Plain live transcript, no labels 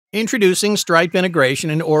Introducing Stripe integration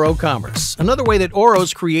in OroCommerce, another way that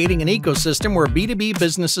Oro's creating an ecosystem where B2B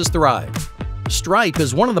businesses thrive. Stripe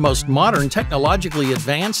is one of the most modern, technologically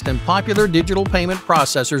advanced, and popular digital payment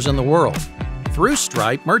processors in the world. Through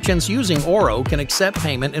Stripe, merchants using Oro can accept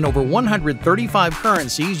payment in over 135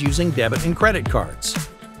 currencies using debit and credit cards.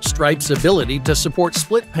 Stripe's ability to support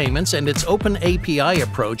split payments and its open API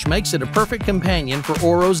approach makes it a perfect companion for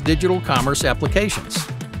Oro's digital commerce applications.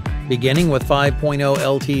 Beginning with 5.0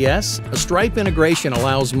 LTS, a Stripe integration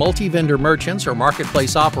allows multi-vendor merchants or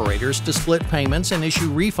marketplace operators to split payments and issue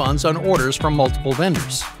refunds on orders from multiple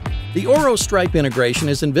vendors. The Oro Stripe integration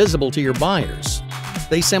is invisible to your buyers.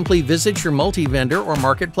 They simply visit your multi-vendor or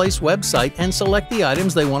marketplace website and select the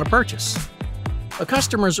items they want to purchase. A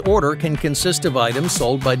customer's order can consist of items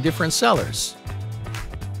sold by different sellers.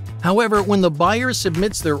 However, when the buyer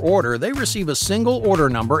submits their order, they receive a single order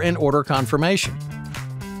number and order confirmation.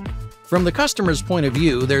 From the customer's point of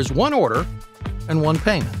view, there's one order and one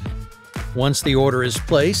payment. Once the order is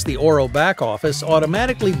placed, the Oro back office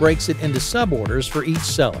automatically breaks it into sub-orders for each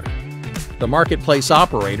seller. The marketplace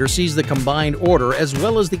operator sees the combined order as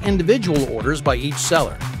well as the individual orders by each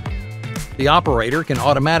seller. The operator can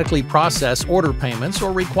automatically process order payments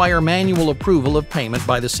or require manual approval of payment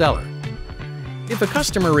by the seller. If a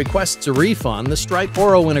customer requests a refund, the Stripe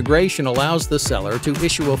Oro integration allows the seller to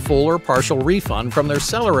issue a full or partial refund from their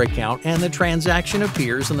seller account, and the transaction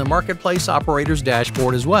appears in the marketplace operator's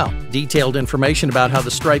dashboard as well. Detailed information about how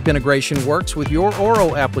the Stripe integration works with your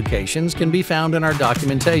Oro applications can be found in our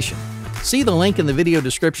documentation. See the link in the video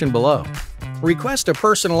description below. Request a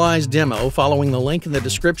personalized demo following the link in the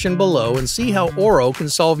description below and see how Oro can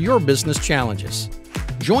solve your business challenges.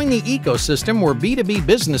 Join the ecosystem where B2B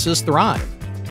businesses thrive.